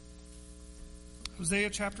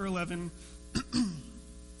Hosea chapter 11,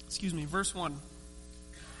 verse 1.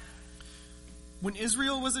 When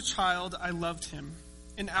Israel was a child, I loved him,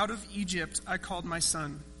 and out of Egypt I called my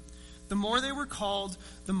son. The more they were called,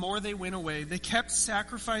 the more they went away. They kept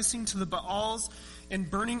sacrificing to the Baals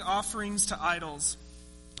and burning offerings to idols.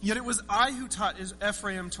 Yet it was I who taught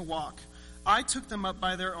Ephraim to walk. I took them up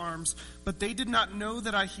by their arms, but they did not know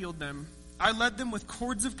that I healed them. I led them with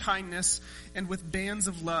cords of kindness and with bands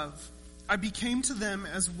of love. I became to them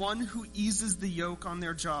as one who eases the yoke on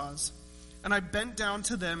their jaws, and I bent down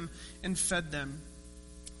to them and fed them.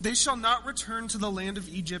 They shall not return to the land of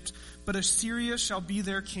Egypt, but Assyria shall be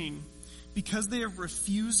their king, because they have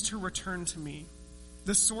refused to return to me.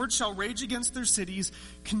 The sword shall rage against their cities,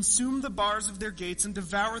 consume the bars of their gates, and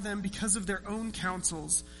devour them because of their own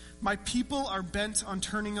counsels. My people are bent on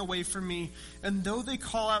turning away from me, and though they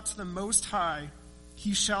call out to the Most High,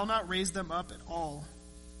 he shall not raise them up at all.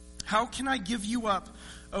 How can I give you up,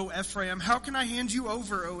 O Ephraim? How can I hand you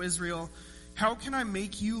over, O Israel? How can I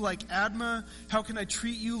make you like Admah? How can I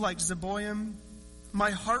treat you like Zeboim?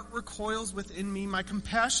 My heart recoils within me. My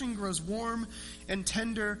compassion grows warm and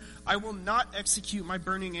tender. I will not execute my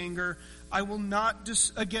burning anger. I will not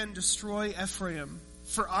again destroy Ephraim.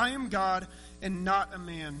 For I am God and not a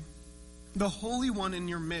man, the Holy One in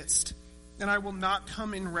your midst, and I will not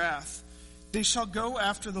come in wrath. They shall go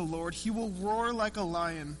after the Lord. He will roar like a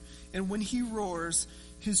lion, and when he roars,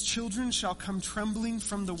 his children shall come trembling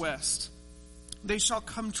from the west. They shall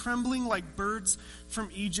come trembling like birds from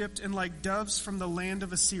Egypt and like doves from the land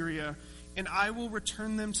of Assyria, and I will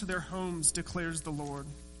return them to their homes, declares the Lord.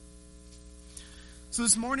 So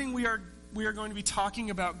this morning we are going to be talking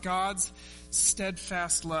about God's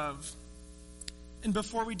steadfast love. And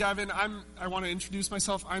before we dive in, I want to introduce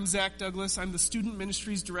myself. I'm Zach Douglas. I'm the Student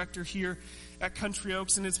Ministries Director here at Country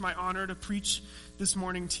Oaks, and it's my honor to preach this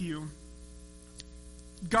morning to you.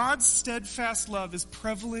 God's steadfast love is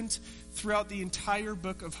prevalent throughout the entire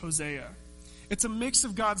book of Hosea. It's a mix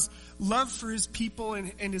of God's love for his people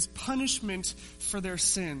and his punishment for their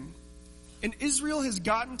sin. And Israel has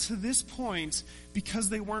gotten to this point because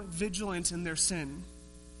they weren't vigilant in their sin.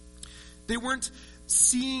 They weren't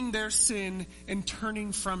seeing their sin and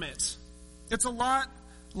turning from it. It's a lot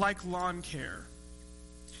like lawn care.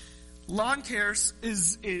 Lawn care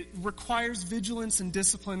it requires vigilance and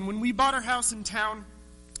discipline. When we bought our house in town,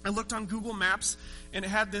 I looked on Google Maps, and it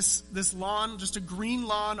had this lawn, just a green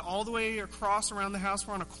lawn all the way across around the house.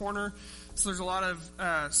 We're on a corner, so there's a lot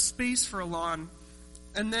of space for a lawn.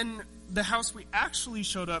 And then the house we actually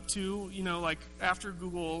showed up to, like after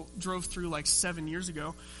Google drove through like 7 years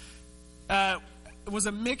ago, was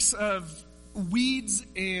a mix of weeds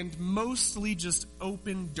and mostly just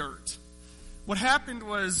open dirt. What happened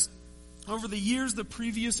was, over the years, the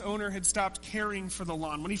previous owner had stopped caring for the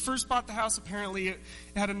lawn. When he first bought the house, apparently it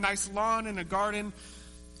had a nice lawn and a garden.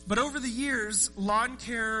 But over the years, lawn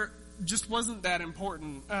care just wasn't that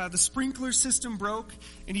important. The sprinkler system broke,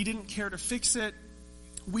 and he didn't care to fix it.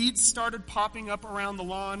 Weeds started popping up around the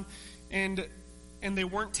lawn, and they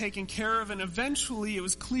weren't taken care of. And eventually, it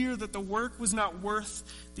was clear that the work was not worth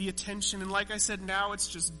the attention. And like I said, now it's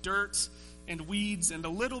just dirt and weeds and a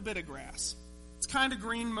little bit of grass. It's kind of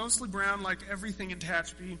green, mostly brown, like everything in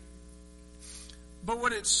Tehachapi. But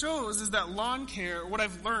what it shows is that lawn care, what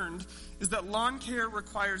I've learned, is that lawn care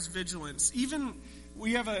requires vigilance. Even,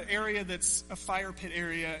 we have an area that's a fire pit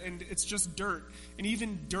area, and it's just dirt. And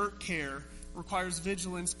even dirt care requires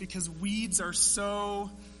vigilance because weeds are so,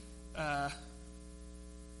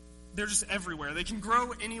 they're just everywhere. They can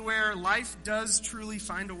grow anywhere. Life does truly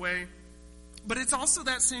find a way. But it's also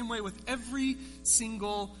that same way with every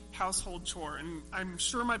single household chore. And I'm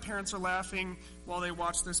sure my parents are laughing while they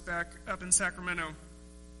watch this back up in Sacramento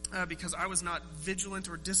because I was not vigilant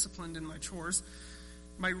or disciplined in my chores.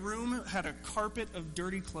 My room had a carpet of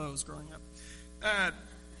dirty clothes growing up.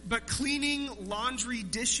 But cleaning, laundry,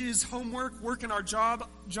 dishes, homework, work in our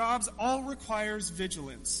jobs all requires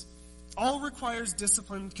vigilance. All requires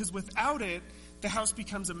discipline because without it, the house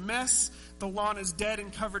becomes a mess, the lawn is dead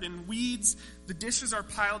and covered in weeds, the dishes are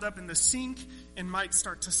piled up in the sink and might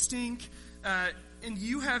start to stink, and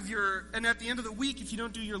at the end of the week, if you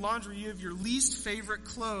don't do your laundry, you have your least favorite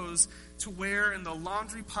clothes to wear, and the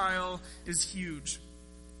laundry pile is huge.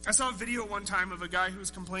 I saw a video one time of a guy who was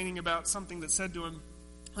complaining about something that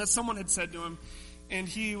someone had said to him, and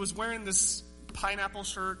he was wearing this pineapple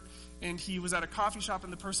shirt, and he was at a coffee shop,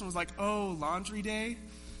 and the person was like, "Oh, laundry day?"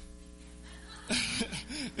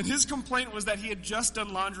 And his complaint was that he had just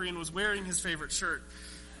done laundry and was wearing his favorite shirt.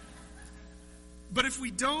 But if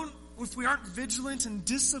we aren't vigilant and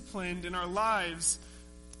disciplined in our lives,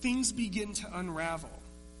 things begin to unravel.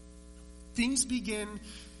 things begin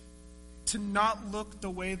to not look the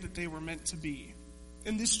way that they were meant to be.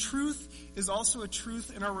 And this truth is also a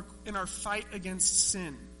truth in our fight against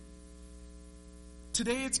sin.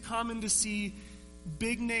 Today it's common to see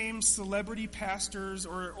big name celebrity pastors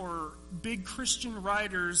or big Christian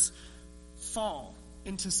writers fall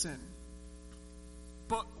into sin.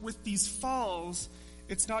 But with these falls,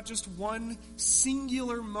 it's not just one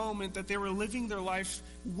singular moment that they were living their life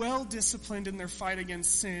well disciplined in their fight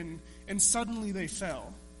against sin, and suddenly they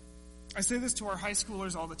fell. I say this to our high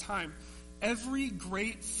schoolers all the time. Every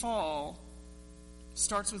great fall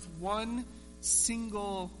starts with one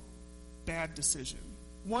single bad decision.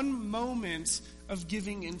 One moment of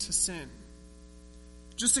giving into sin.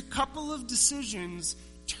 Just a couple of decisions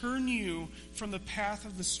turn you from the path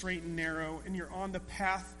of the straight and narrow, and you're on the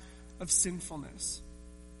path of sinfulness.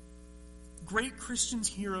 Great Christian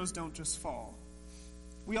heroes don't just fall.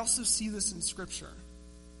 We also see this in Scripture.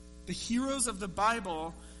 The heroes of the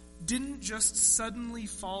Bible didn't just suddenly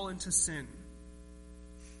fall into sin.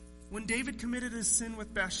 When David committed his sin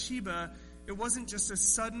with Bathsheba, it wasn't just a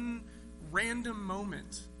sudden, random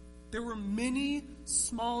moment. There were many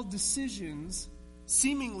small decisions,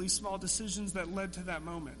 seemingly small decisions, that led to that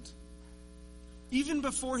moment. Even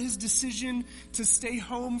before his decision to stay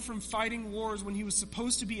home from fighting wars when he was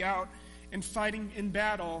supposed to be out and fighting in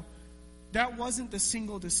battle, that wasn't the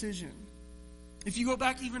single decision. If you go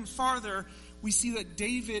back even farther, we see that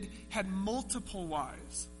David had multiple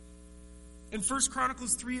wives. In 1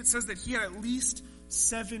 Chronicles 3, it says that he had at least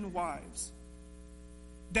 7 wives.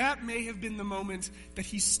 That may have been the moment that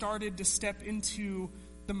he started to step into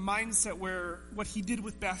the mindset where what he did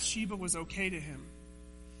with Bathsheba was okay to him.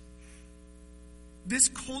 This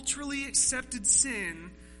culturally accepted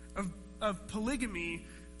sin of polygamy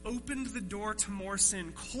opened the door to more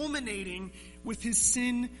sin, culminating with his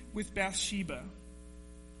sin with Bathsheba.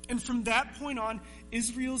 And from that point on,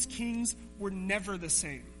 Israel's kings were never the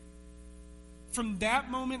same. From that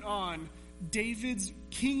moment on, David's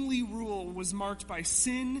kingly rule was marked by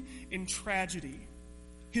sin and tragedy.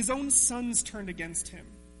 His own sons turned against him.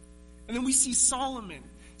 And then we see Solomon.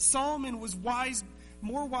 Solomon was wise,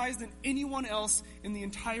 more wise than anyone else in the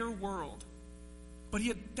entire world. But he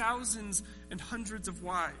had thousands and hundreds of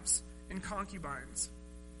wives and concubines.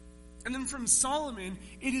 And then from Solomon,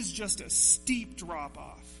 it is just a steep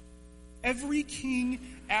drop-off. Every king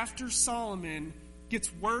after Solomon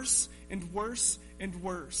gets worse and worse and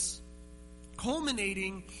worse,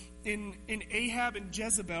 culminating in Ahab and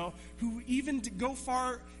Jezebel, who even go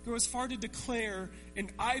as far to declare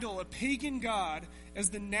an idol, a pagan god,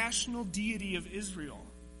 as the national deity of Israel.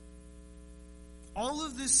 All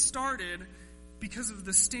of this started because of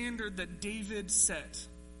the standard that David set.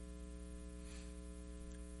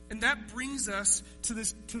 And that brings us to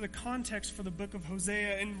the context for the book of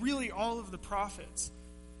Hosea and really all of the prophets.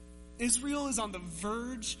 Israel is on the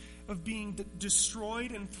verge of being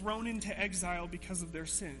destroyed and thrown into exile because of their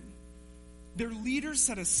sin. Their leaders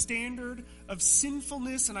set a standard of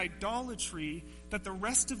sinfulness and idolatry that the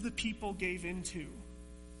rest of the people gave into.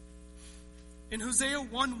 In Hosea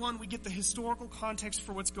 1:1, we get the historical context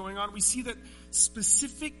for what's going on. We see that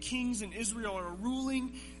specific kings in Israel are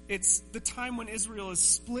ruling. It's the time when Israel is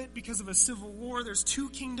split because of a civil war. There's 2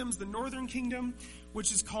 kingdoms, the northern kingdom,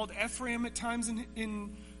 which is called Ephraim at times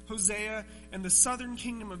in Hosea, and the southern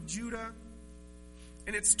kingdom of Judah.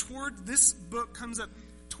 And this book comes up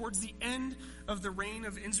towards the end of the reign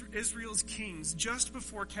of Israel's kings, just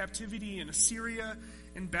before captivity in Assyria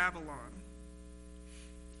and Babylon.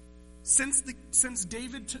 Since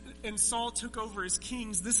David and Saul took over as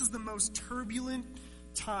kings, this is the most turbulent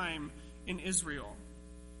time in Israel.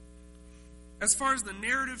 As far as the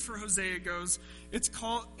narrative for Hosea goes,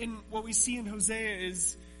 what we see in Hosea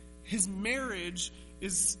is his marriage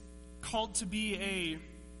is called to be a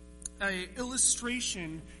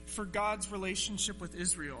illustration for God's relationship with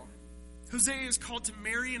Israel. Hosea is called to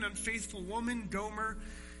marry an unfaithful woman, Gomer.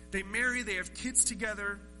 They marry, they have kids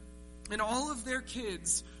together, and all of their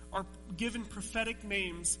kids are given prophetic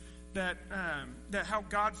names that how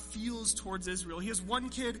God feels towards Israel. He has one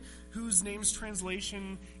kid whose name's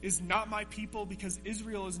translation is "not my people," because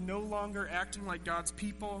Israel is no longer acting like God's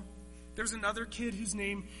people. There's another kid whose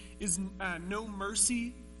name is "no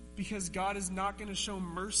mercy," because God is not going to show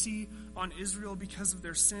mercy on Israel because of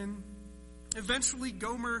their sin. Eventually,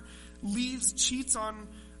 Gomer leaves, cheats on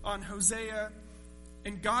Hosea,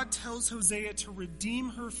 and God tells Hosea to redeem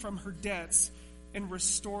her from her debts and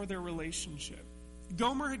restore their relationship.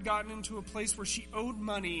 Gomer had gotten into a place where she owed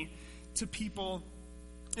money to people,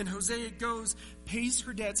 and Hosea goes, pays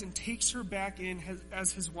her debts, and takes her back in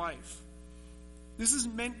as his wife. This is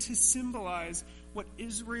meant to symbolize what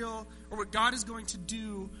Israel, or what God is going to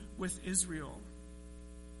do with Israel.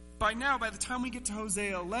 By now, by the time we get to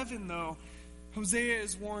Hosea 11, though, Hosea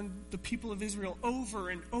has warned the people of Israel over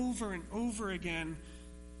and over and over again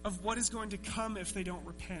of what is going to come if they don't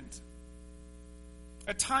repent.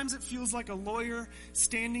 At times it feels like a lawyer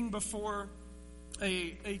standing before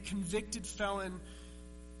a convicted felon,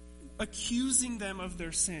 accusing them of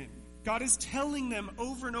their sin. God is telling them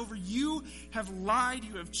over and over, you have lied,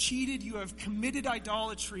 you have cheated, you have committed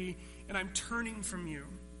idolatry, and I'm turning from you.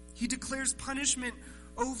 He declares punishment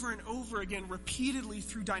over and over again, repeatedly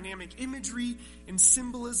through dynamic imagery and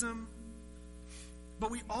symbolism.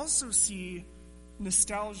 But we also see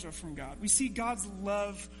nostalgia from God. We see God's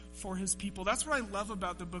love for his people. That's what I love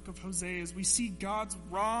about the book of Hosea, is we see God's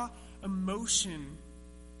raw emotion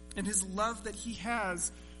and his love that he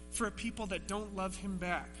has for a people that don't love him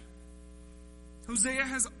back. Hosea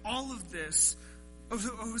has all of this.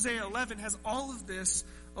 Hosea 11 has all of this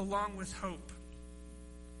along with hope.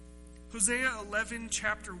 Hosea 11,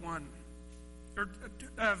 chapter 1, or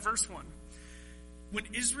verse 1. When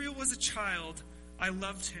Israel was a child, I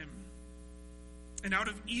loved him, and out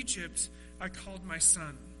of Egypt I called my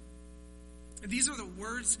son. And these are the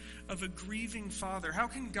words of a grieving father. How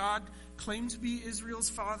can God claim to be Israel's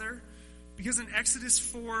father? Because in Exodus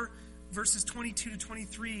 4, verses 22 to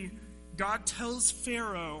 23, God tells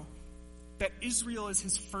Pharaoh that Israel is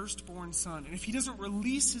his firstborn son. And if he doesn't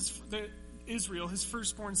release Israel, his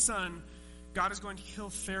firstborn son, God is going to kill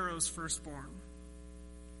Pharaoh's firstborn.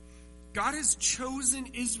 God has chosen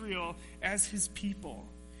Israel as his people.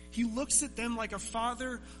 He looks at them like a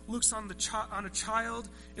father looks on a child.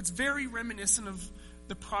 It's very reminiscent of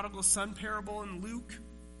the prodigal son parable in Luke.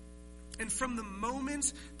 And from the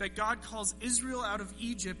moment that God calls Israel out of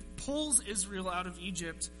Egypt, pulls Israel out of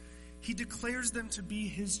Egypt, he declares them to be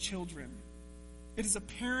his children. It is a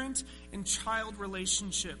parent and child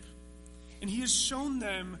relationship. And he has shown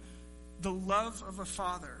them the love of a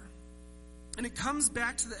father. And it comes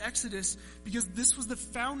back to the Exodus because this was the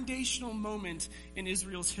foundational moment in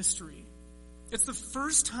Israel's history. It's the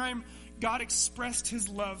first time God expressed his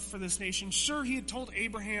love for this nation. Sure, he had told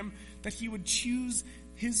Abraham that he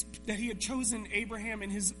had chosen Abraham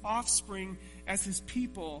and his offspring as his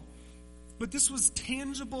people. But this was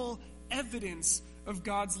tangible evidence of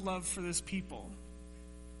God's love for this people.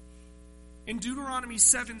 In Deuteronomy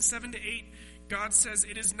 7:7-8, God says,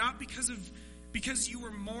 "It is not because you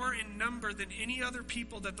were more in number than any other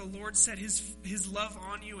people that the Lord set his love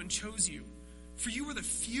on you and chose you. For you were the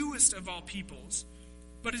fewest of all peoples.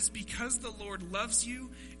 But it's because the Lord loves you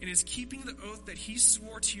and is keeping the oath that he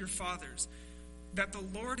swore to your fathers, that the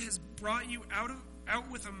Lord has brought you out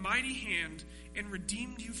with a mighty hand and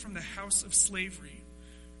redeemed you from the house of slavery,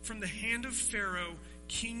 from the hand of Pharaoh,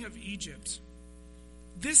 king of Egypt."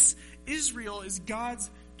 This Israel is God's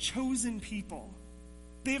chosen people.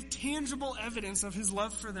 They have tangible evidence of his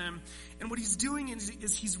love for them. And what he's doing is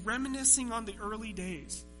he's reminiscing on the early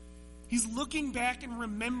days. He's looking back and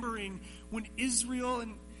remembering when Israel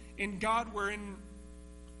and God were in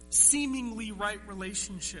seemingly right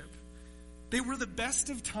relationship. They were the best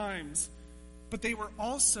of times, but they were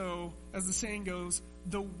also, as the saying goes,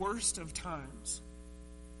 the worst of times.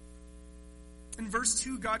 In verse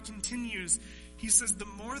 2, God continues. He says, the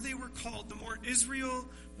more they were called, the more Israel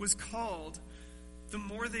was called, the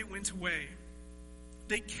more they went away.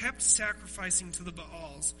 They kept sacrificing to the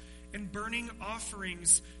Baals and burning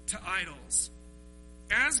offerings to idols.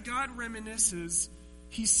 As God reminisces,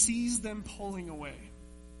 he sees them pulling away.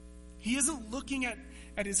 He isn't looking at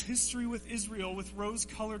his history with Israel with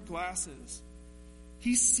rose-colored glasses.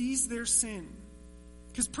 He sees their sin.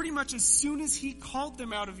 Because pretty much as soon as he called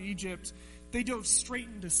them out of Egypt, they dove straight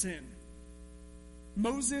into sin.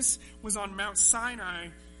 Moses was on Mount Sinai,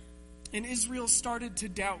 and Israel started to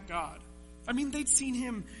doubt God. I mean, they'd seen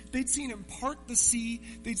him part the sea.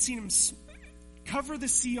 They'd seen him cover the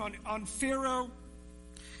sea on Pharaoh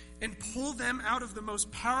and pull them out of the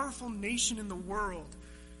most powerful nation in the world.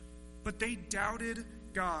 But they doubted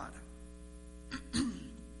God.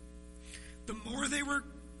 The more they were,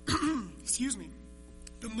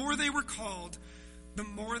 the more they were called, the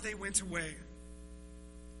more they went away.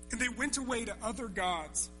 And they went away to other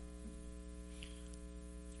gods.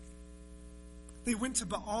 They went to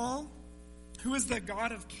Baal, who is the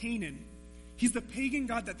god of Canaan. He's the pagan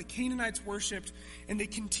god that the Canaanites worshipped, and they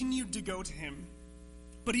continued to go to him.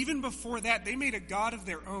 But even before that, they made a god of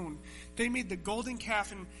their own. They made the golden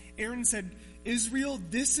calf, and Aaron said, Israel,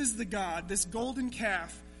 this is the God, this golden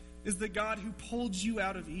calf is the God who pulled you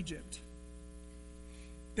out of Egypt.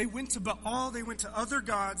 They went to Baal, they went to other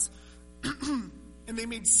gods, and and they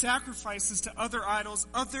made sacrifices to other idols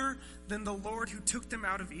other than the Lord who took them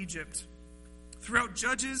out of Egypt. Throughout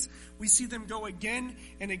Judges, we see them go again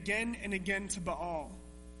and again and again to Baal.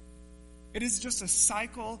 It is just a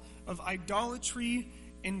cycle of idolatry,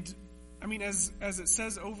 and as it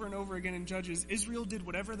says over and over again in Judges, Israel did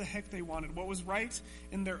whatever the heck they wanted, what was right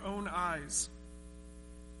in their own eyes.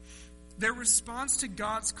 Their response to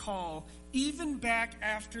God's call, even back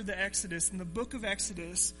after the Exodus, in the book of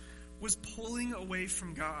Exodus, was pulling away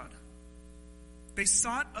from God. They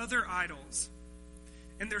sought other idols,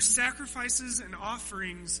 and their sacrifices and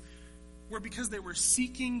offerings were because they were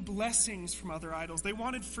seeking blessings from other idols. They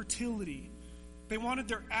wanted fertility. They wanted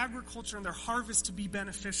their agriculture and their harvest to be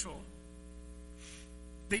beneficial.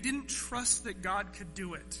 They didn't trust that God could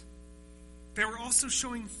do it. They were also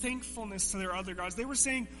showing thankfulness to their other gods. They were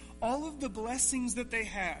saying all of the blessings that they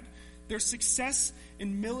had, their success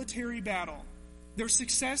in military battle, their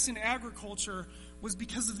success in agriculture, was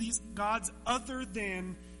because of these gods other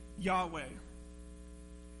than Yahweh.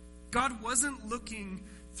 God wasn't looking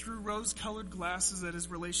through rose-colored glasses at his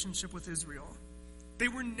relationship with Israel. They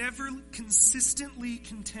were never consistently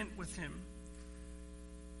content with him.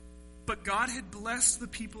 But God had blessed the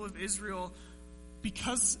people of Israel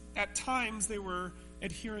because at times they were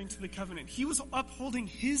adhering to the covenant. He was upholding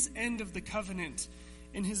his end of the covenant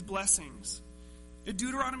in his blessings. In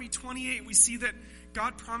Deuteronomy 28, we see that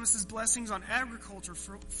God promises blessings on agriculture,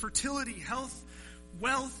 fertility, health,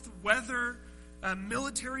 wealth, weather,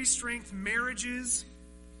 military strength, marriages.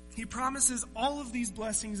 He promises all of these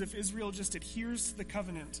blessings if Israel just adheres to the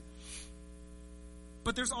covenant.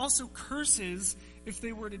 But there's also curses if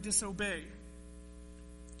they were to disobey.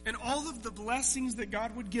 And all of the blessings that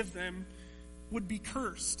God would give them would be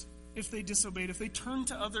cursed if they disobeyed, if they turned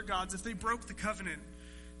to other gods, if they broke the covenant.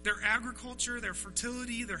 Their agriculture, their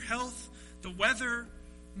fertility, their health, the weather,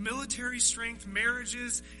 military strength,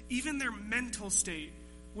 marriages, even their mental state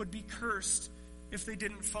would be cursed if they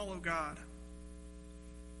didn't follow God.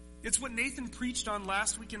 It's what Nathan preached on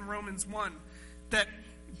last week in Romans 1, that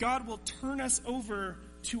God will turn us over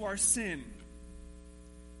to our sin,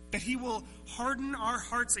 that he will harden our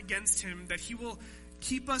hearts against him, that he will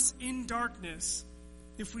keep us in darkness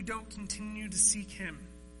if we don't continue to seek him.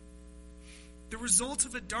 The result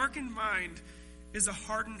of a darkened mind is a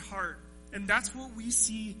hardened heart, and that's what we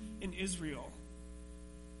see in Israel.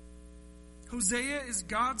 Hosea is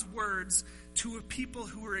God's words to a people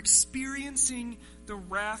who were experiencing the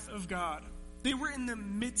wrath of God. They were in the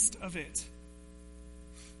midst of it.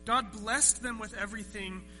 God blessed them with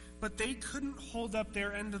everything, but they couldn't hold up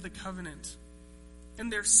their end of the covenant.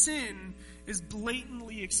 And their sin is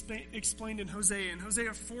blatantly explained in Hosea. In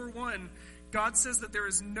Hosea 4:1, God says that there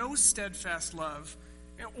is no steadfast love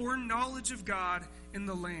or knowledge of God in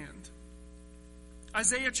the land.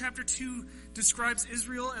 Isaiah chapter 2 describes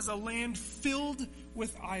Israel as a land filled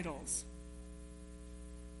with idols.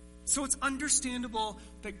 So it's understandable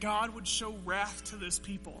that God would show wrath to this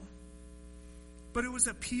people. But it was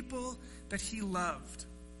a people that he loved.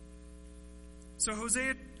 So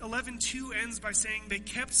Hosea 11:2 ends by saying they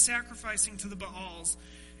kept sacrificing to the Baals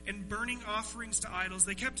and burning offerings to idols.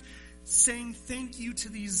 They kept saying thank you to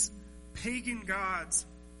these pagan gods.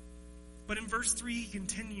 But in verse 3 he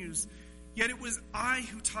continues, yet it was I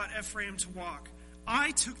who taught Ephraim to walk.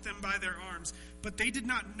 I took them by their arms, but they did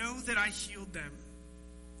not know that I healed them.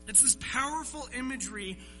 It's this powerful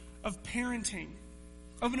imagery of parenting,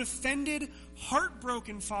 of an offended,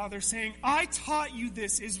 heartbroken father saying, I taught you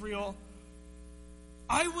this, Israel.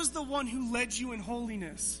 I was the one who led you in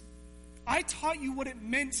holiness. I taught you what it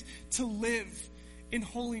meant to live in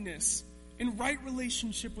holiness, in right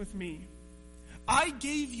relationship with me. I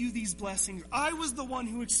gave you these blessings. I was the one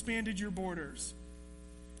who expanded your borders.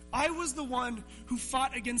 I was the one who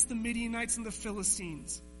fought against the Midianites and the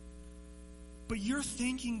Philistines. But you're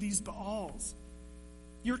thanking these Baals.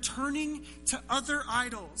 You're turning to other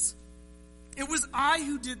idols. It was I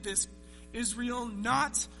who did this, Israel,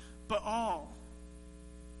 not Baal.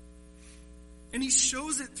 And he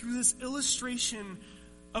shows it through this illustration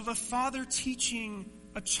of a father teaching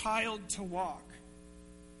a child to walk.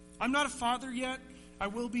 I'm not a father yet. I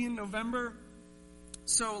will be in November.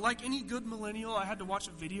 So like any good millennial, I had to watch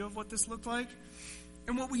a video of what this looked like.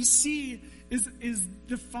 And what we see is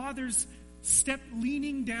the fathers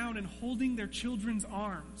leaning down and holding their children's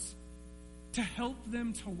arms to help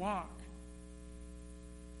them to walk.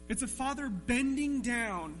 It's a father bending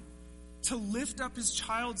down to lift up his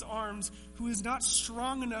child's arms who is not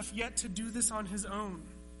strong enough yet to do this on his own.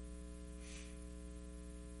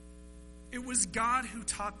 It was God who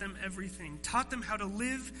taught them everything, taught them how to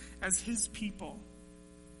live as his people,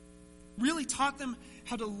 really taught them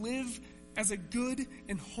how to live as a good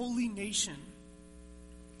and holy nation.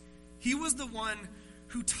 He was the one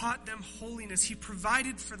who taught them holiness. He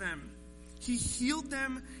provided for them. He healed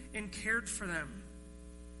them and cared for them.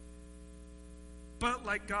 But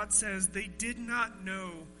like God says, they did not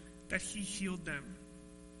know that he healed them.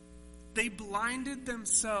 They blinded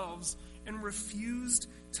themselves and refused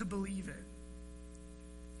to believe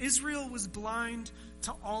it. Israel was blind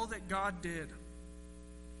to all that God did.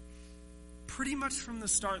 Pretty much from the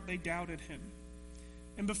start, they doubted him.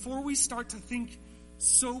 And before we start to think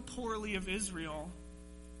so poorly of Israel,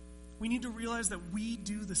 we need to realize that we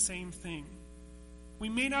do the same thing. We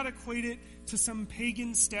may not equate it to some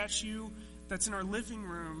pagan statue that's in our living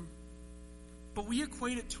room, but we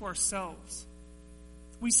equate it to ourselves.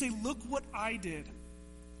 We say, look what I did.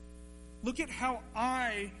 Look at how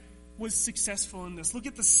I was successful in this. Look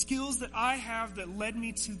at the skills that I have that led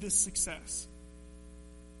me to this success.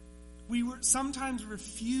 We sometimes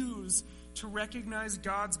refuse to recognize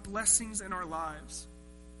God's blessings in our lives.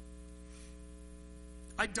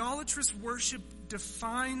 Idolatrous worship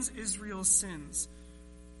defines Israel's sins.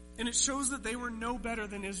 And it shows that they were no better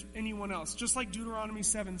than anyone else. Just like Deuteronomy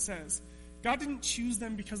 7 says. God didn't choose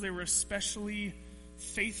them because they were especially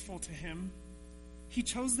faithful to him. He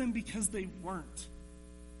chose them because they weren't.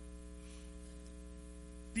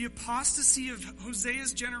 The apostasy of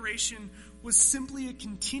Hosea's generation was simply a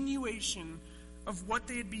continuation of what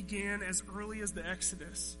they had began as early as the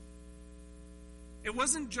Exodus. It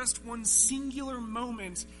wasn't just one singular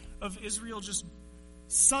moment of Israel just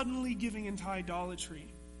suddenly giving into idolatry.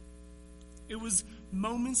 It was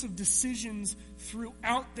moments of decisions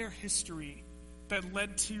throughout their history that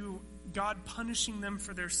led to God punishing them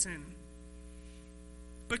for their sin.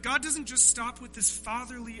 But God doesn't just stop with this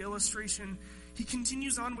fatherly illustration. He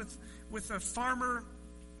continues on with a farmer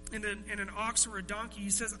and an ox or a donkey. He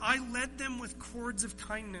says, I led them with cords of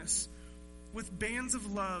kindness, with bands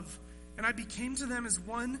of love, and I became to them as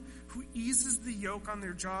one who eases the yoke on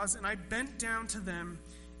their jaws, and I bent down to them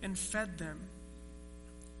and fed them.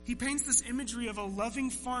 He paints this imagery of a loving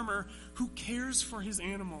farmer who cares for his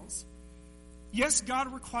animals. Yes,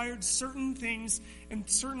 God required certain things and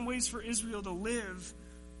certain ways for Israel to live,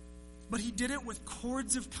 but he did it with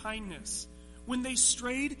cords of kindness. When they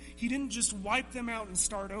strayed, he didn't just wipe them out and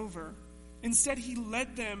start over. Instead, he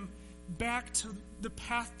led them back to the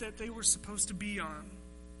path that they were supposed to be on,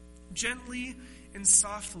 gently and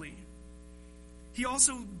softly. He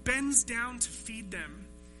also bends down to feed them,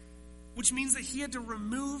 which means that he had to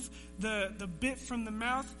remove the bit from the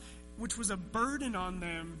mouth, which was a burden on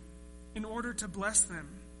them, in order to bless them.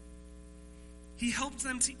 He helped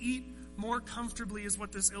them to eat more comfortably, is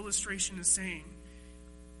what this illustration is saying.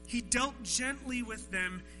 He dealt gently with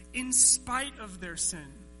them in spite of their sin.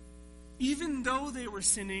 Even though they were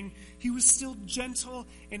sinning, he was still gentle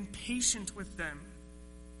and patient with them.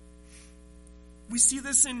 We see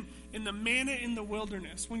this in the manna in the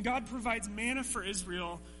wilderness. When God provides manna for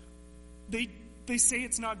Israel, they say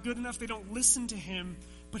it's not good enough. They don't listen to him,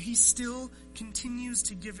 but he still continues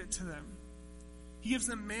to give it to them. He gives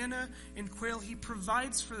them manna and quail. He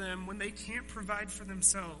provides for them when they can't provide for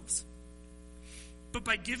themselves. But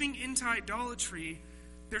by giving into idolatry,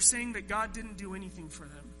 they're saying that God didn't do anything for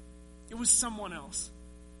them. It was someone else.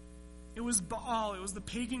 It was Baal. It was the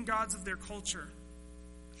pagan gods of their culture.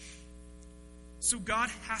 So God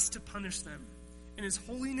has to punish them. In his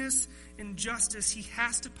holiness and justice, he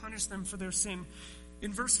has to punish them for their sin.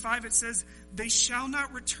 In verse 5 it says, they shall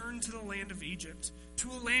not return to the land of Egypt, to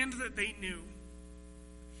a land that they knew.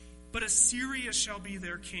 But Assyria shall be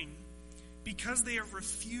their king, because they have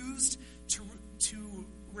refused to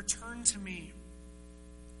return to me.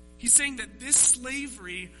 He's saying that this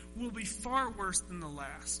slavery will be far worse than the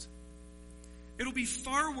last. It'll be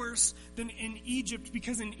far worse than in Egypt,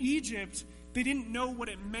 because in Egypt, they didn't know what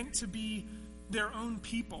it meant to be their own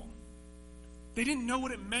people. They didn't know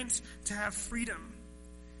what it meant to have freedom.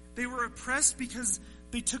 They were oppressed because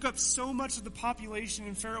they took up so much of the population,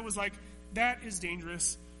 and Pharaoh was like, that is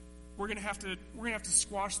dangerous. We're gonna have to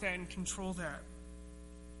squash that and control that.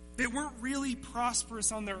 They weren't really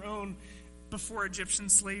prosperous on their own before Egyptian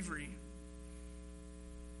slavery.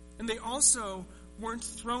 And they also weren't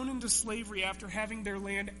thrown into slavery after having their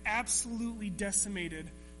land absolutely decimated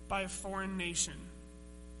by a foreign nation.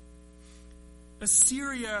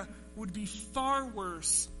 Assyria would be far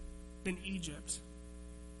worse than Egypt,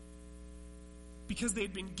 because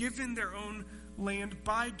they'd been given their own land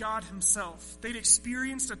by God himself. They'd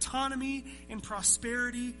experienced autonomy and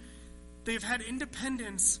prosperity. They've had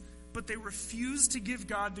independence, but they refused to give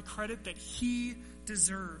God the credit that he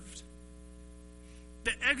deserved.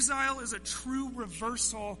 The exile is a true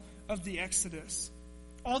reversal of the Exodus.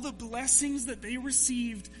 All the blessings that they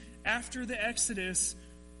received after the Exodus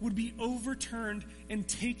would be overturned and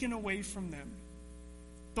taken away from them.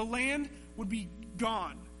 The land would be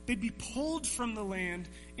gone. They'd be pulled from the land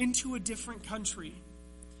into a different country.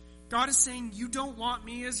 God is saying, you don't want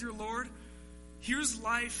me as your Lord? Here's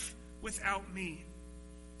life without me.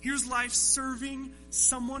 Here's life serving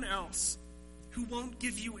someone else who won't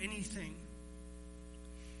give you anything.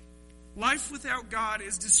 Life without God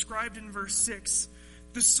is described in verse 6.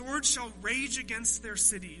 The sword shall rage against their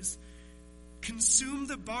cities, consume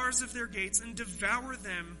the bars of their gates, and devour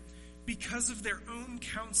them because of their own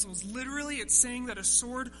counsels. Literally, it's saying that a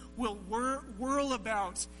sword will whirl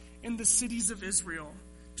about in the cities of Israel,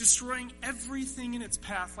 destroying everything in its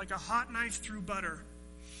path like a hot knife through butter.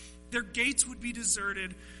 Their gates would be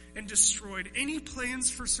deserted and destroyed. Any plans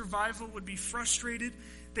for survival would be frustrated.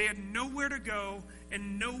 They had nowhere to go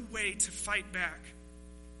and no way to fight back.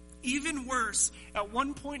 Even worse, at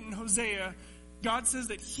one point in Hosea, God says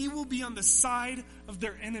that he will be on the side of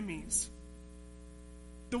their enemies.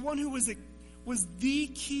 The one who was the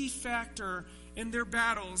key factor in their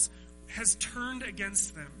battles has turned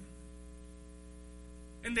against them.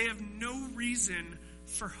 And they have no reason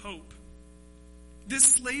for hope. This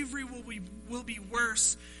slavery will be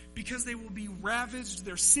worse because they will be ravaged,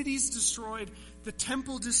 their cities destroyed, the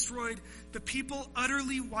temple destroyed, the people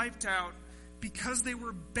utterly wiped out because they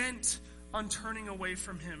were bent on turning away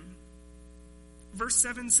from him. Verse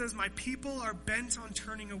 7 says, my people are bent on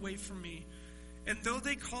turning away from me. And though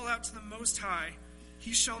they call out to the Most High,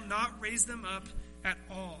 he shall not raise them up at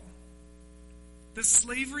all. The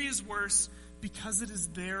slavery is worse because it is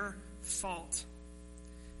their fault.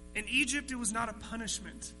 In Egypt, it was not a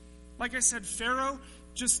punishment. Like I said, Pharaoh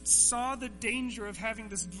just saw the danger of having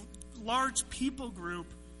this large people group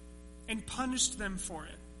and punished them for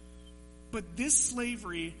it. But this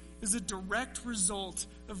slavery is a direct result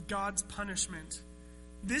of God's punishment.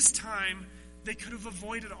 This time, they could have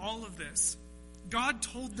avoided all of this. God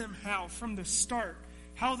told them how, from the start,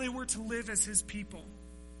 how they were to live as his people.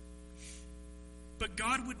 But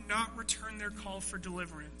God would not return their call for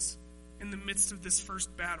deliverance in the midst of this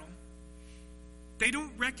first battle. They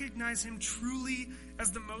don't recognize him truly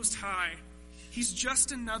as the Most High. He's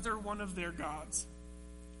just another one of their gods.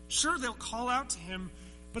 Sure, they'll call out to him,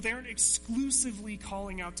 but they aren't exclusively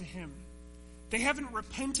calling out to him. They haven't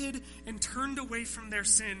repented and turned away from their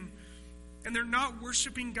sin, and they're not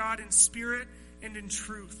worshiping God in spirit and in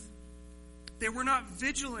truth. They were not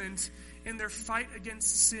vigilant in their fight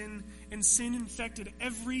against sin, and sin infected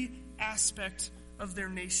every aspect of their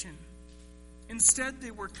nation. Instead,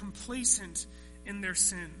 they were complacent in their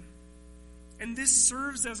sin. And this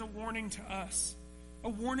serves as a warning to us, a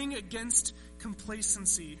warning against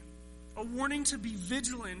complacency, a warning to be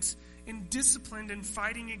vigilant and disciplined in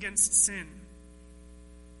fighting against sin.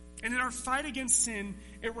 And in our fight against sin,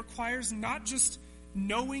 it requires not just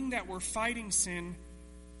knowing that we're fighting sin,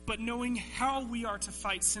 but knowing how we are to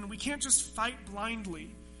fight sin. We can't just fight blindly.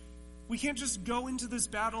 We can't just go into this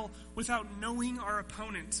battle without knowing our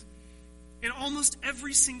opponent. In almost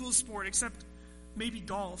every single sport, except maybe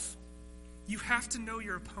golf, you have to know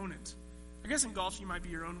your opponent. I guess in golf you might be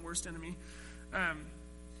your own worst enemy.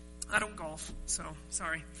 I don't golf, so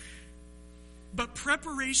sorry. But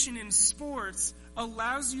preparation in sports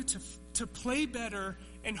allows you to play better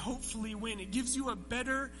and hopefully win. It gives you a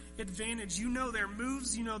better advantage. You know their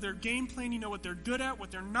moves, you know their game plan, you know what they're good at,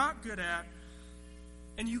 what they're not good at,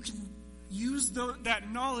 and you can use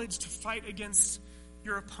that knowledge to fight against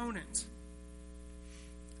your opponent.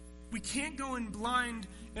 We can't go in blind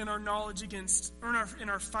in our knowledge against, or in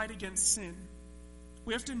our fight against sin.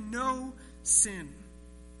 We have to know sin.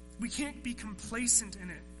 We can't be complacent in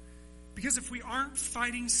it. Because if we aren't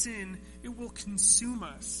fighting sin, it will consume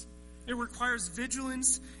us. It requires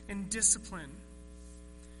vigilance and discipline.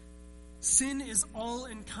 Sin is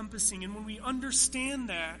all-encompassing, and when we understand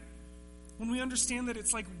that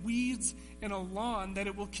it's like weeds in a lawn, that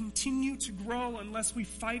it will continue to grow unless we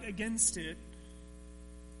fight against it,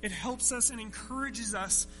 it helps us and encourages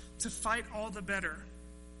us to fight all the better.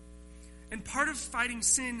 And part of fighting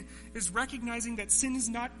sin is recognizing that sin is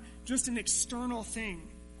not just an external thing,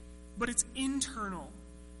 but it's internal.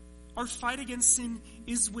 Our fight against sin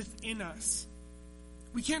is within us.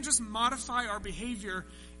 We can't just modify our behavior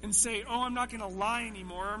and say, oh, I'm not going to lie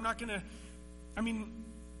anymore.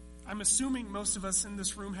 I'm assuming most of us in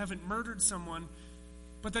this room haven't murdered someone,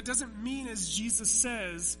 but that doesn't mean, as Jesus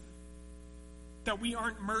says, that we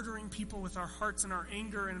aren't murdering people with our hearts and our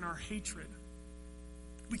anger and our hatred.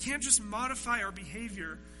 We can't just modify our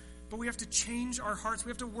behavior, but we have to change our hearts. We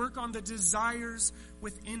have to work on the desires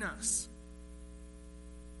within us.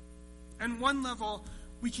 And one level,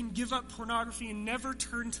 we can give up pornography and never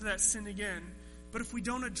turn to that sin again. But if we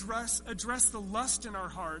don't address the lust in our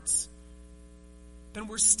hearts, then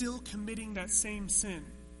we're still committing that same sin.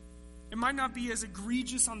 It might not be as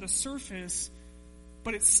egregious on the surface,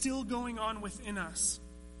 but it's still going on within us.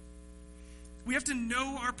 We have to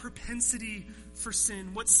know our propensity for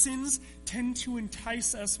sin, what sins tend to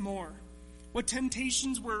entice us more, what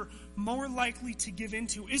temptations we're more likely to give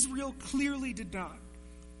into. Israel clearly did not.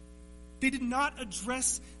 They did not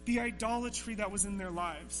address the idolatry that was in their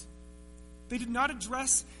lives. They did not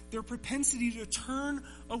address their propensity to turn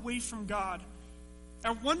away from God.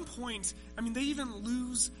 At one point, they even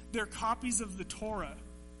lose their copies of the Torah.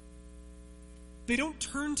 They don't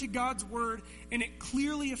turn to God's word, and it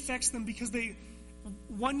clearly affects them because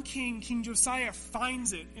one king, King Josiah,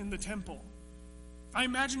 finds it in the temple. I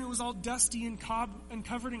imagine it was all dusty and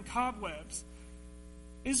covered in cobwebs.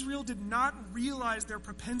 Israel did not realize their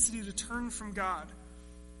propensity to turn from God.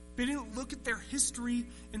 They didn't look at their history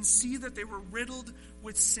and see that they were riddled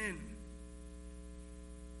with sin.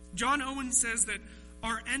 John Owen says that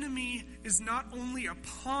our enemy is not only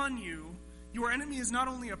upon you, your enemy is not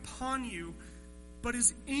only upon you, but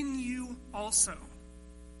is in you also.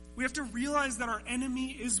 We have to realize that our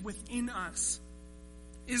enemy is within us.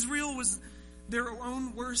 Israel was their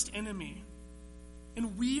own worst enemy.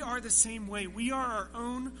 And we are the same way. We are our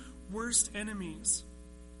own worst enemies.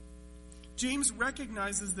 James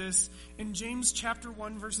recognizes this in James chapter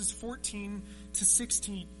 1, verses 14 to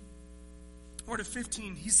 16, or to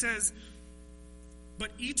 15. He says,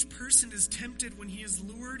 "But each person is tempted when he is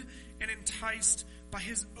lured and enticed by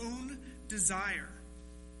his own desire."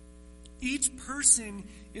 Each person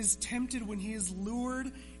is tempted when he is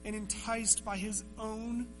lured and enticed by his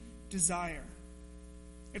own desire.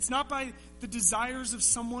 It's not by the desires of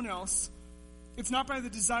someone else. It's not by the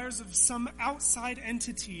desires of some outside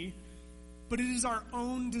entity, but it is our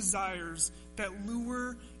own desires that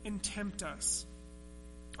lure and tempt us.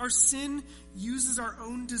 Our sin uses our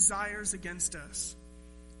own desires against us,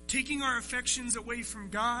 taking our affections away from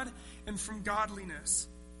God and from godliness.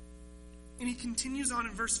 And he continues on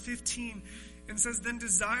in verse 15 and says, "Then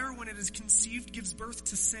desire, when it is conceived, gives birth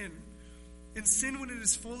to sin. And sin, when it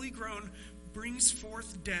is fully grown, brings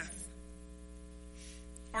forth death."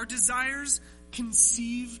 Our desires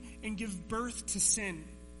conceive and give birth to sin.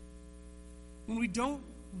 When we don't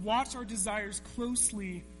watch our desires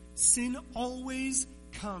closely, sin always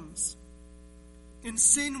comes. And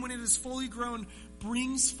sin, when it is fully grown,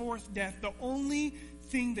 brings forth death. The only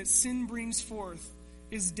thing that sin brings forth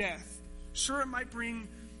is death. Sure, it might bring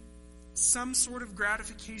some sort of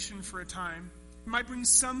gratification for a time. It might bring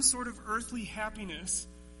some sort of earthly happiness.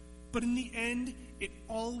 But in the end, it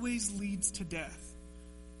always leads to death.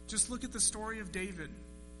 Just look at the story of David.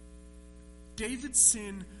 David's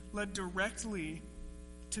sin led directly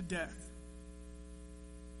to death.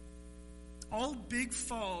 All big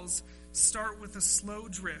falls start with a slow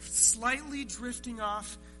drift, slightly drifting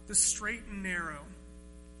off the straight and narrow.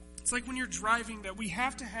 It's like when you're driving that we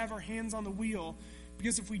have to have our hands on the wheel,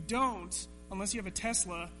 because if we don't, unless you have a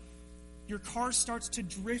Tesla, your car starts to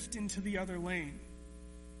drift into the other lane.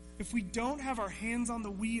 If we don't have our hands on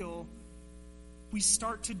the wheel, we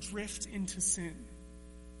start to drift into sin.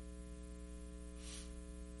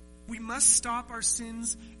 We must stop our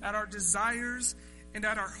sins at our desires and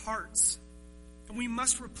at our hearts. And we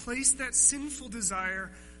must replace that sinful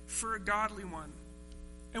desire for a godly one.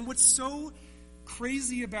 And what's so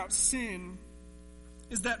crazy about sin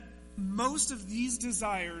is that most of these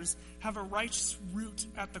desires have a righteous root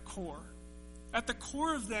at the core. At the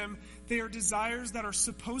core of them, they are desires that are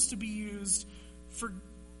supposed to be used for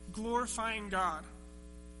glorifying God.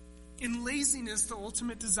 In laziness, the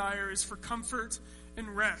ultimate desire is for comfort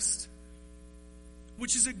and rest,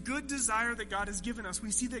 which is a good desire that God has given us.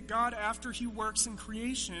 We see that God, after he works in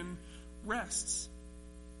creation, rests.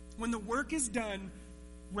 When the work is done,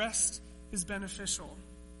 rest is beneficial.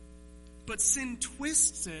 But sin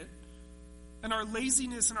twists it, and our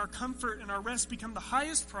laziness and our comfort and our rest become the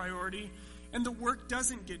highest priority, and the work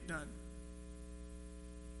doesn't get done.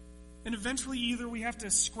 And eventually either we have to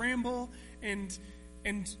scramble and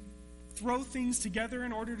throw things together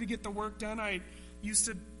in order to get the work done. I used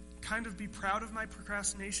to kind of be proud of my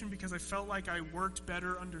procrastination because I felt like I worked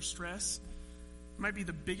better under stress. It might be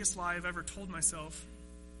the biggest lie I've ever told myself.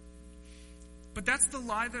 But that's the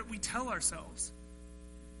lie that we tell ourselves.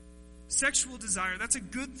 Sexual desire, that's a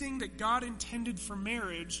good thing that God intended for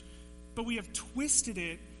marriage, but we have twisted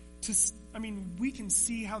it to, we can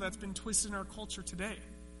see how that's been twisted in our culture today.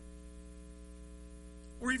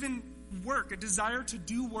 Or even work, a desire to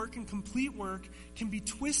do work and complete work, can be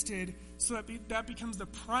twisted so that that becomes the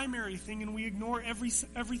primary thing, and we ignore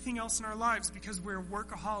everything else in our lives because we're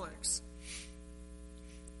workaholics.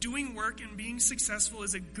 Doing work and being successful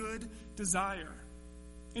is a good desire.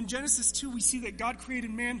 In Genesis 2, we see that God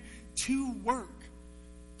created man to work.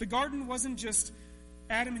 The garden wasn't just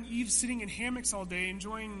Adam and Eve sitting in hammocks all day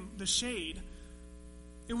enjoying the shade.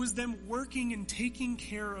 It was them working and taking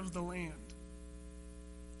care of the land.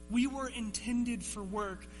 We were intended for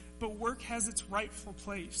work, but work has its rightful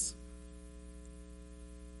place.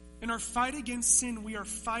 In our fight against sin, we are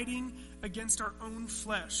fighting against our own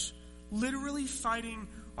flesh, literally fighting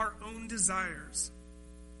our own desires.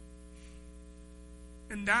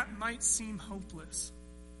 And that might seem hopeless.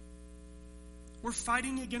 We're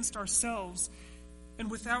fighting against ourselves,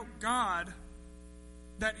 and without God,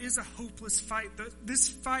 that is a hopeless fight. This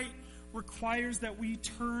fight requires that we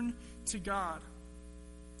turn to God.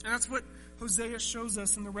 And that's what Hosea shows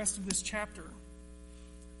us in the rest of this chapter.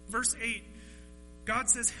 Verse 8, God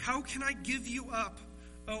says, "How can I give you up,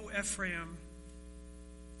 O Ephraim?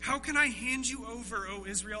 How can I hand you over, O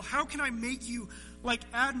Israel? How can I make you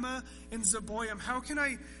like Admah and Zeboim? How can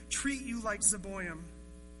I treat you like Zeboim?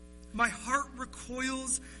 My heart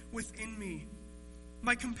recoils within me.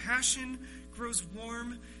 My compassion grows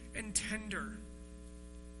warm and tender."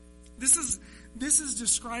 This is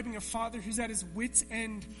describing a father who's at his wit's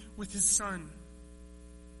end with his son.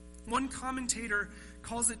 One commentator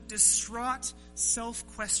calls it distraught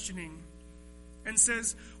self-questioning and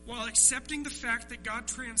says, while accepting the fact that God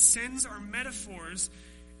transcends our metaphors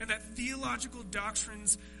and that theological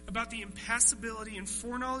doctrines about the impassibility and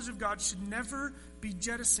foreknowledge of God should never be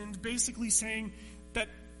jettisoned, basically saying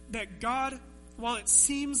that God, while it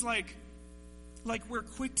seems like we're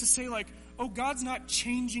quick to say oh, God's not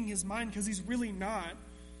changing his mind, because he's really not.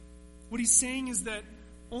 What he's saying is that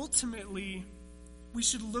ultimately we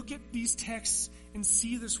should look at these texts and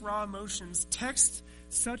see this raw emotions. Texts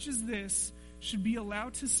such as this should be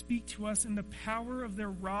allowed to speak to us in the power of their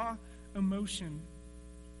raw emotion.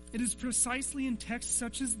 It is precisely in texts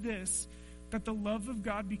such as this that the love of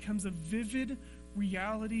God becomes a vivid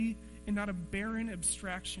reality and not a barren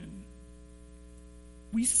abstraction.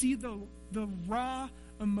 We see the raw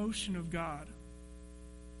emotion of God.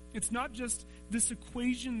 It's not just this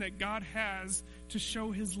equation that God has to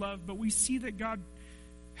show his love, but we see that God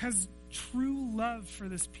has true love for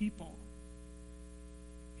this people.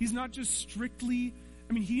 He's not just strictly,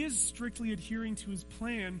 he is strictly adhering to his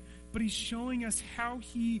plan, but he's showing us how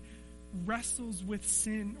he wrestles with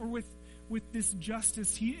sin or with this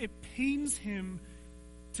justice. It pains him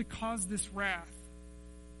to cause this wrath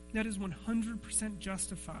that is 100%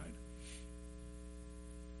 justified.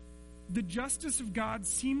 The justice of God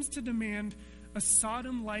seems to demand a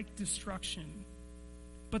Sodom-like destruction,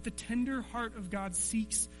 but the tender heart of God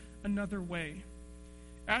seeks another way.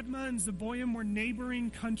 Admah and Zeboim were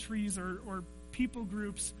neighboring countries or people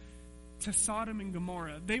groups to Sodom and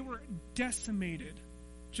Gomorrah. They were decimated,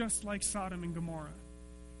 just like Sodom and Gomorrah.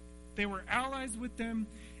 They were allies with them,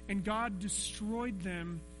 and God destroyed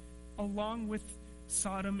them along with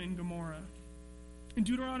Sodom and Gomorrah. In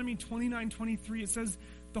Deuteronomy 29:23, it says,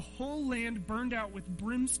 "The whole land burned out with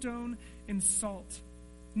brimstone and salt,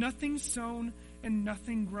 nothing sown and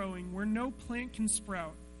nothing growing, where no plant can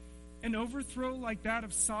sprout. An overthrow like that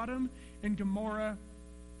of Sodom and Gomorrah,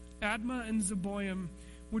 Admah and Zeboim,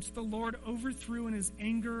 which the Lord overthrew in his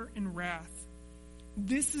anger and wrath.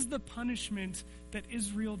 This is the punishment that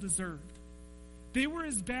Israel deserved." They were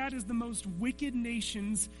as bad as the most wicked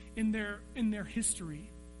nations in their history.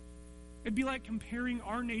 It'd be like comparing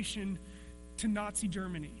our nation to Nazi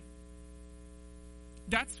Germany.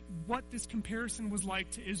 That's what this comparison was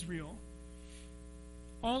like to Israel.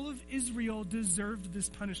 All of Israel deserved this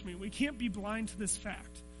punishment. We can't be blind to this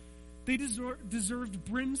fact. They deserved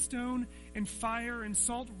brimstone and fire and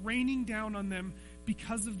salt raining down on them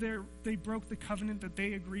because of they broke the covenant that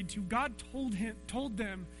they agreed to. God told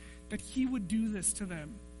them that he would do this to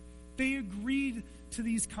them. They agreed to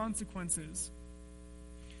these consequences.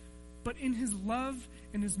 But in his love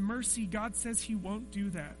and his mercy, God says he won't do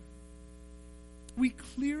that. We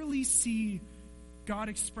clearly see God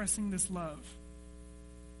expressing this love.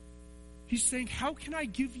 He's saying, "How can I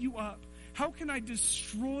give you up? How can I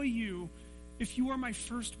destroy you if you are my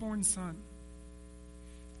firstborn son?"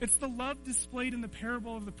 It's the love displayed in the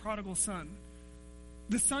parable of the prodigal son.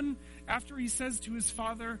 The son, after he says to his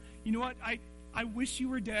father, "You know what, I wish you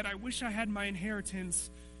were dead. I wish I had my inheritance,"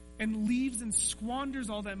 and leaves and squanders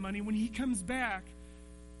all that money. When he comes back,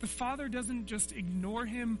 the father doesn't just ignore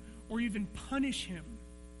him or even punish him.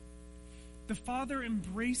 The father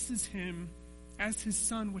embraces him as his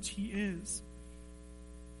son, which he is.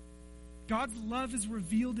 God's love is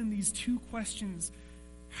revealed in these two questions.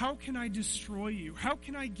 How can I destroy you? How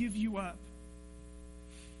can I give you up?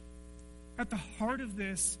 At the heart of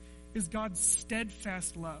this is God's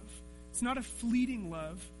steadfast love. It's not a fleeting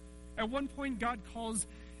love. At one point, God calls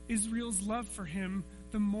Israel's love for him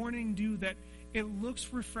the morning dew, that it looks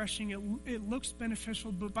refreshing, it looks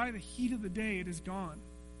beneficial, but by the heat of the day, it is gone.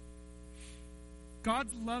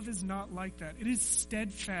 God's love is not like that. It is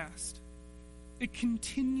steadfast. It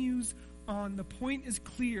continues on. The point is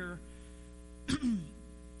clear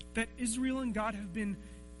that Israel and God have been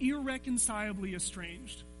irreconcilably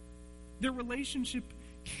estranged. Their relationship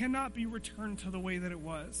cannot be returned to the way that it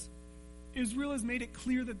was. Israel has made it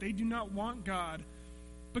clear that they do not want God,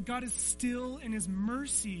 but God is still, in his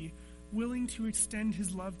mercy, willing to extend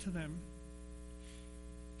his love to them.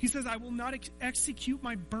 He says, I will not execute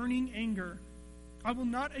my burning anger. I will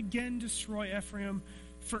not again destroy Ephraim,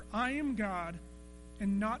 for I am God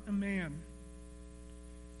and not a man.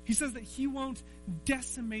 He says that he won't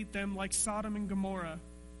decimate them like Sodom and Gomorrah.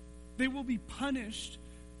 They will be punished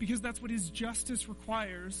because that's what his justice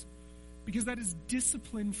requires, because that is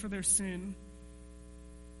discipline for their sin.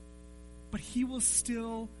 But he will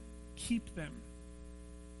still keep them.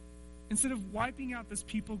 Instead of wiping out this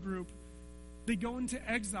people group, they go into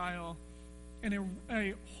exile, and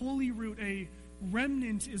a holy root, a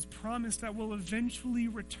remnant is promised that will eventually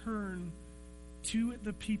return to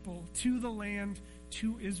the people, to the land,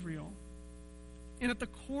 to Israel. And at the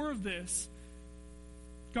core of this,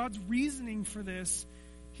 God's reasoning for this,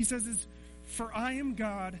 he says, is, for I am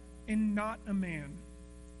God and not a man,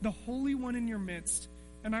 the Holy One in your midst,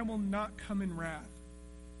 and I will not come in wrath.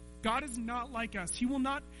 God is not like us. He will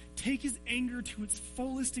not take his anger to its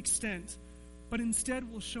fullest extent, but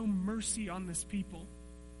instead will show mercy on this people.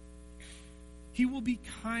 He will be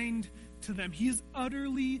kind to them. He is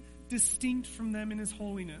utterly distinct from them in his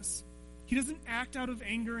holiness. He doesn't act out of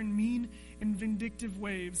anger in mean and vindictive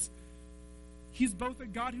ways. He is both a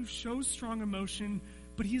God who shows strong emotion,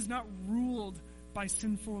 but he is not ruled by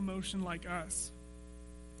sinful emotion like us.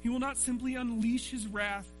 He will not simply unleash his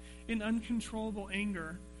wrath in uncontrollable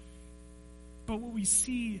anger. But what we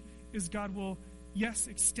see is God will, yes,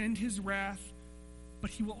 extend his wrath, but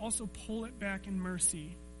he will also pull it back in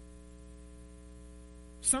mercy.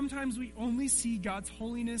 Sometimes we only see God's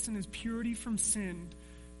holiness and his purity from sin,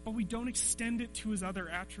 but we don't extend it to his other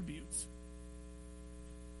attributes.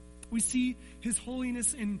 We see his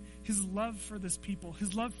holiness in his love for this people,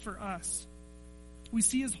 his love for us. We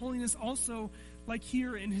see his holiness also, like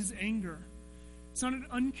here, in his anger. It's not an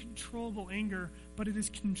uncontrollable anger, but it is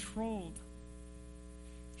controlled.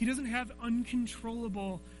 He doesn't have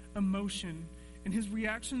uncontrollable emotion, and his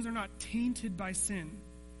reactions are not tainted by sin.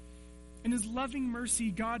 In his loving mercy,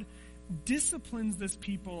 God disciplines this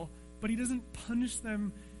people, but he doesn't punish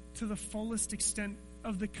them to the fullest extent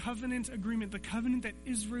of the covenant agreement, the covenant that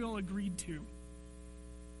Israel agreed to.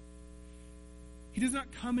 He does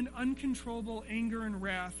not come in uncontrollable anger and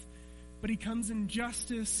wrath, but he comes in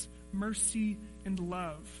justice, mercy, and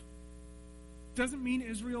love. Doesn't mean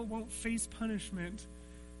Israel won't face punishment,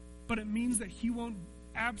 but it means that he won't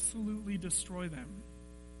absolutely destroy them.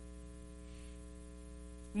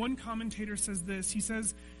 One commentator says this. He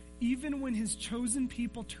says, even when his chosen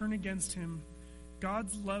people turn against him,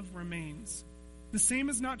 God's love remains. The same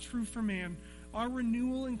is not true for man. Our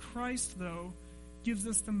renewal in Christ, though, gives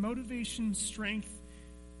us the motivation, strength,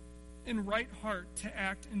 and right heart to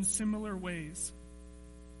act in similar ways.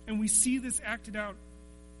 And we see this acted out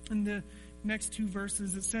in the next two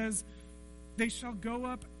verses. It says, they shall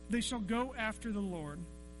go after the Lord.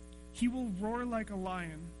 He will roar like a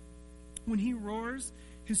lion. When he roars,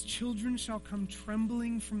 his children shall come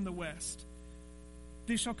trembling from the west.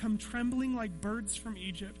 They shall come trembling like birds from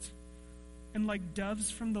Egypt, and like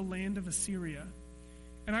doves from the land of Assyria.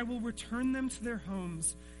 And I will return them to their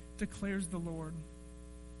homes, declares the Lord.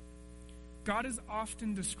 God is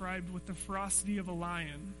often described with the ferocity of a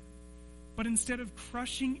lion, but instead of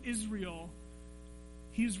crushing Israel,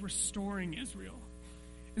 he is restoring Israel.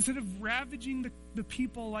 Instead of ravaging the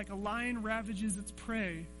people like a lion ravages its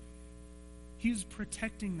prey, he is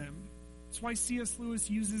protecting them. That's why C.S. Lewis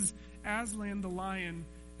uses Aslan the lion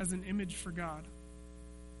as an image for God.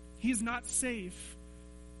 He is not safe,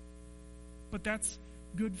 but that's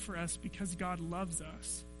good for us because God loves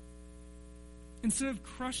us. Instead of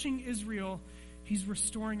crushing Israel, he's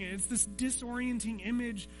restoring it. It's this disorienting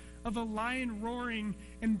image of a lion roaring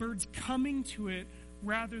and birds coming to it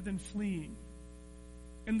rather than fleeing.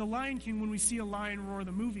 In The Lion King, when we see a lion roar,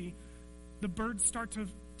 the movie, the birds start to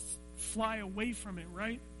fly away from it,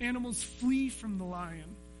 right? Animals flee from the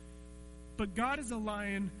lion. But God is a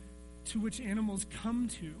lion to which animals come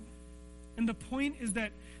to. And the point is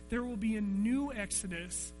that there will be a new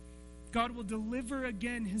Exodus. God will deliver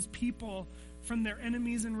again his people from their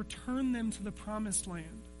enemies and return them to the promised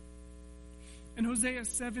land. In Hosea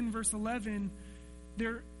 7, verse 11,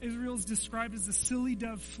 Israel is described as a silly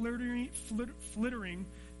dove flittering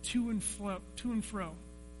to and fro,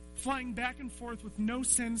 flying back and forth with no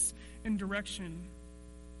sense and direction.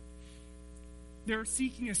 They're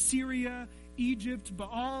seeking Assyria, Egypt,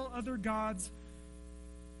 Baal, other gods,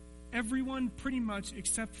 everyone pretty much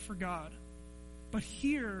except for God. But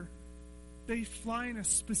here, they fly in a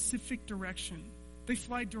specific direction. They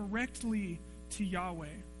fly directly to Yahweh.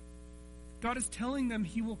 God is telling them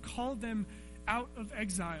he will call them out of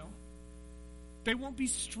exile. They won't be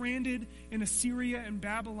stranded in Assyria and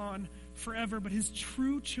Babylon forever, but his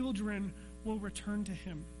true children will return to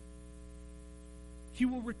him. He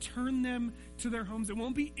will return them to their homes. It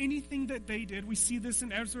won't be anything that they did. We see this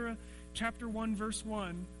in Ezra chapter 1, verse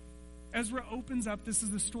 1. Ezra opens up, this is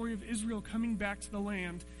the story of Israel coming back to the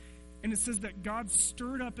land. And it says that God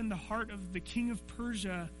stirred up in the heart of the king of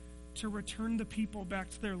Persia to return the people back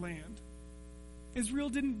to their land. Israel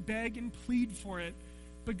didn't beg and plead for it,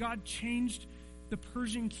 but God changed the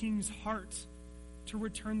Persian king's heart to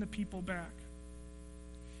return the people back.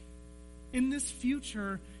 In this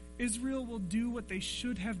future, Israel will do what they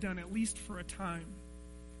should have done, at least for a time.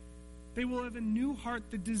 They will have a new heart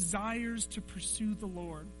that desires to pursue the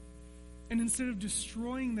Lord. And instead of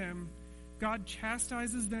destroying them, God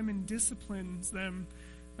chastises them and disciplines them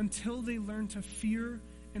until they learn to fear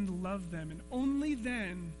and love them. And only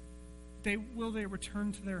then will they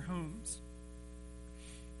return to their homes.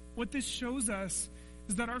 What this shows us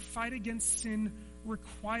is that our fight against sin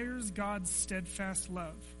requires God's steadfast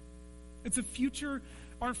love. It's a future,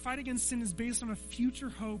 our fight against sin is based on a future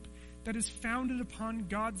hope that is founded upon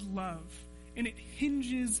God's love. And it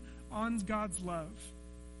hinges on God's love.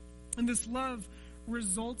 And this love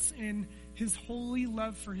results in his holy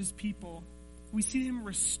love for his people. We see him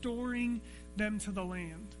restoring them to the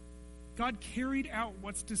land. God carried out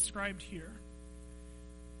what's described here.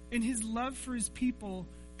 In his love for his people,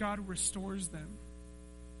 God restores them.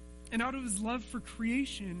 And out of his love for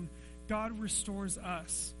creation, God restores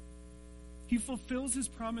us. He fulfills his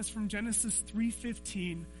promise from Genesis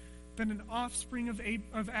 3:15 that an offspring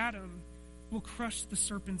of Adam will crush the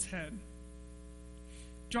serpent's head.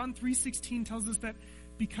 John 3:16 tells us that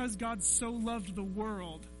because God so loved the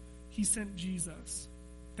world, he sent Jesus,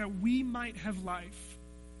 that we might have life.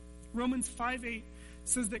 Romans 5:8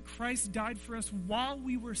 says that Christ died for us while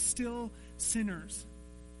we were still sinners.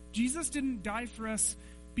 Jesus didn't die for us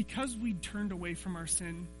because we turned away from our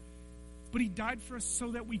sin, but he died for us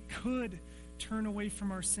so that we could turn away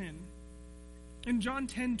from our sin. In John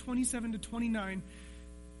 10:27-29,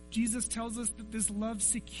 Jesus tells us that this love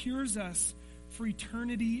secures us for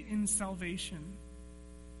eternity in salvation.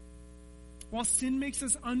 While sin makes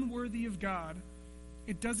us unworthy of God,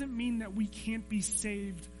 it doesn't mean that we can't be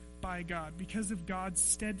saved by God because of God's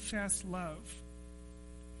steadfast love.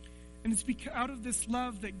 And it's out of this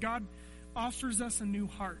love that God offers us a new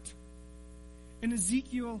heart. In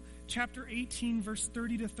Ezekiel chapter 18, verse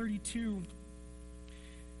 30-32,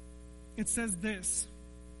 it says this: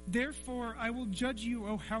 "Therefore I will judge you,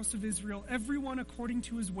 O house of Israel, everyone according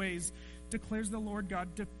to his ways, declares the Lord God.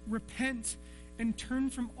 Repent and turn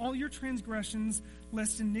from all your transgressions,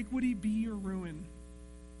 lest iniquity be your ruin.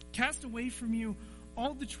 Cast away from you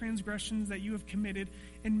all the transgressions that you have committed,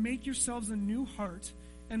 and make yourselves a new heart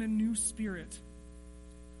and a new spirit.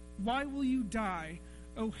 Why will you die,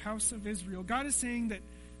 O house of Israel?" God is saying that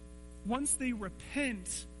once they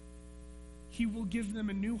repent, he will give them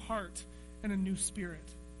a new heart and a new spirit.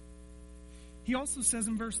 He also says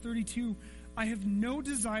in verse 32, "I have no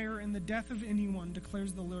desire in the death of anyone,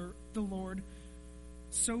 declares the Lord.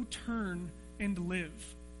 So turn and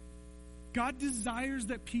live." God desires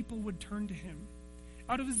that people would turn to him.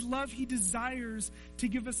 Out of his love, he desires to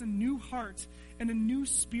give us a new heart and a new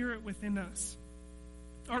spirit within us.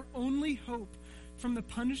 Our only hope from the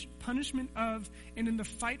punishment of and in the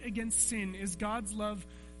fight against sin is God's love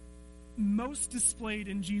most displayed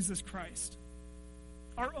in Jesus Christ.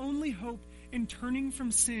 Our only hope in turning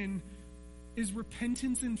from sin is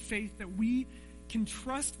repentance and faith, that we can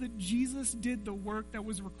trust that Jesus did the work that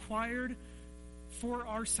was required for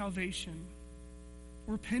our salvation.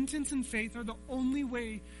 Repentance and faith are the only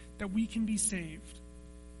way that we can be saved.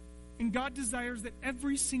 And God desires that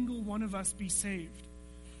every single one of us be saved.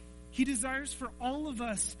 He desires for all of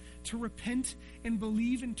us to repent and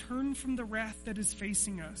believe and turn from the wrath that is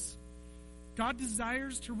facing us. God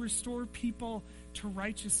desires to restore people to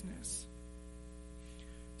righteousness.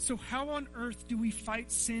 So how on earth do we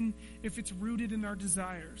fight sin if it's rooted in our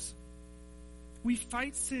desires? We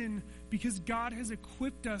fight sin because God has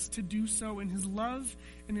equipped us to do so in his love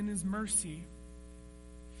and in his mercy.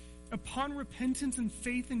 Upon repentance and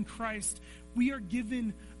faith in Christ, we are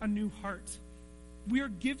given a new heart. We are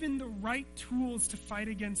given the right tools to fight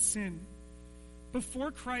against sin. Before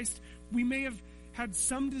Christ, we may have had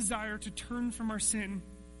some desire to turn from our sin,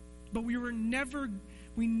 but we never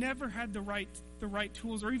had the right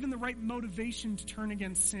tools or even the right motivation to turn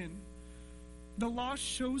against sin. The law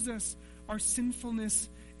shows us our sinfulness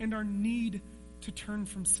and our need to turn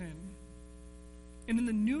from sin. And in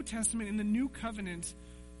the New Testament, in the New Covenant,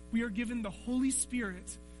 we are given the Holy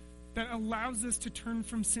Spirit that allows us to turn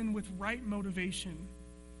from sin with right motivation.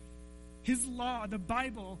 His law, the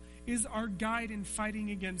Bible, is our guide in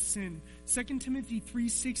fighting against sin. 2 Timothy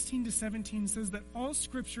 3:16-17 says that all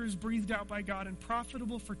Scripture is breathed out by God and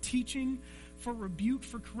profitable for teaching, for rebuke,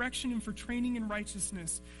 for correction, and for training in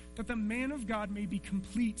righteousness, that the man of God may be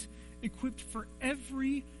complete, equipped for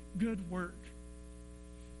every good work.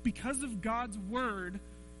 Because of God's word,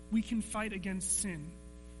 we can fight against sin.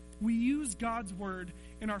 We use God's word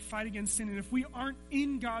in our fight against sin, and if we aren't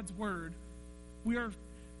in God's word, we are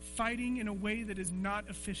fighting in a way that is not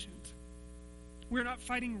efficient. We're not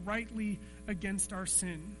fighting rightly against our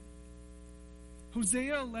sin.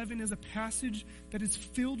 Hosea 11 is a passage that is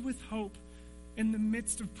filled with hope in the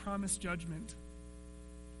midst of promised judgment.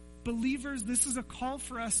 Believers, this is a call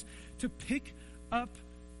for us to pick up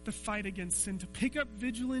the fight against sin, to pick up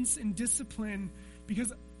vigilance and discipline,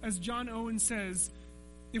 because as John Owen says,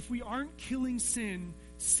 if we aren't killing sin,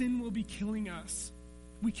 sin will be killing us.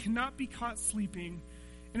 We cannot be caught sleeping,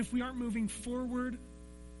 and if we aren't moving forward,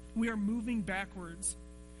 we are moving backwards.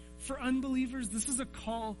 For unbelievers, this is a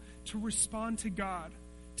call to respond to God,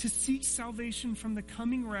 to seek salvation from the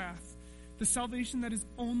coming wrath, the salvation that is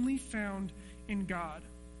only found in God.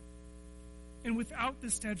 And without the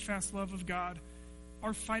steadfast love of God,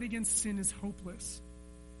 our fight against sin is hopeless.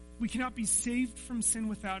 We cannot be saved from sin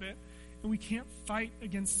without it, and we can't fight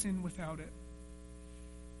against sin without it.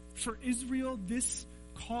 For Israel, this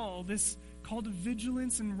call to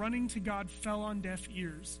vigilance and running to God fell on deaf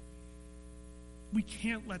ears. We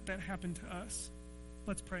can't let that happen to us.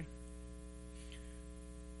 Let's pray.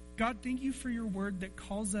 God, thank you for your word that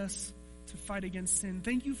calls us to fight against sin.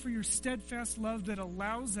 Thank you for your steadfast love that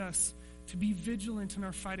allows us to be vigilant in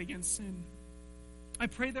our fight against sin. I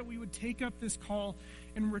pray that we would take up this call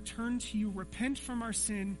and return to you, repent from our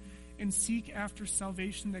sin, and seek after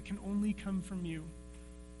salvation that can only come from you.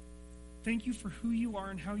 Thank you for who you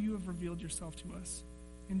are and how you have revealed yourself to us.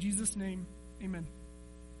 In Jesus' name, amen.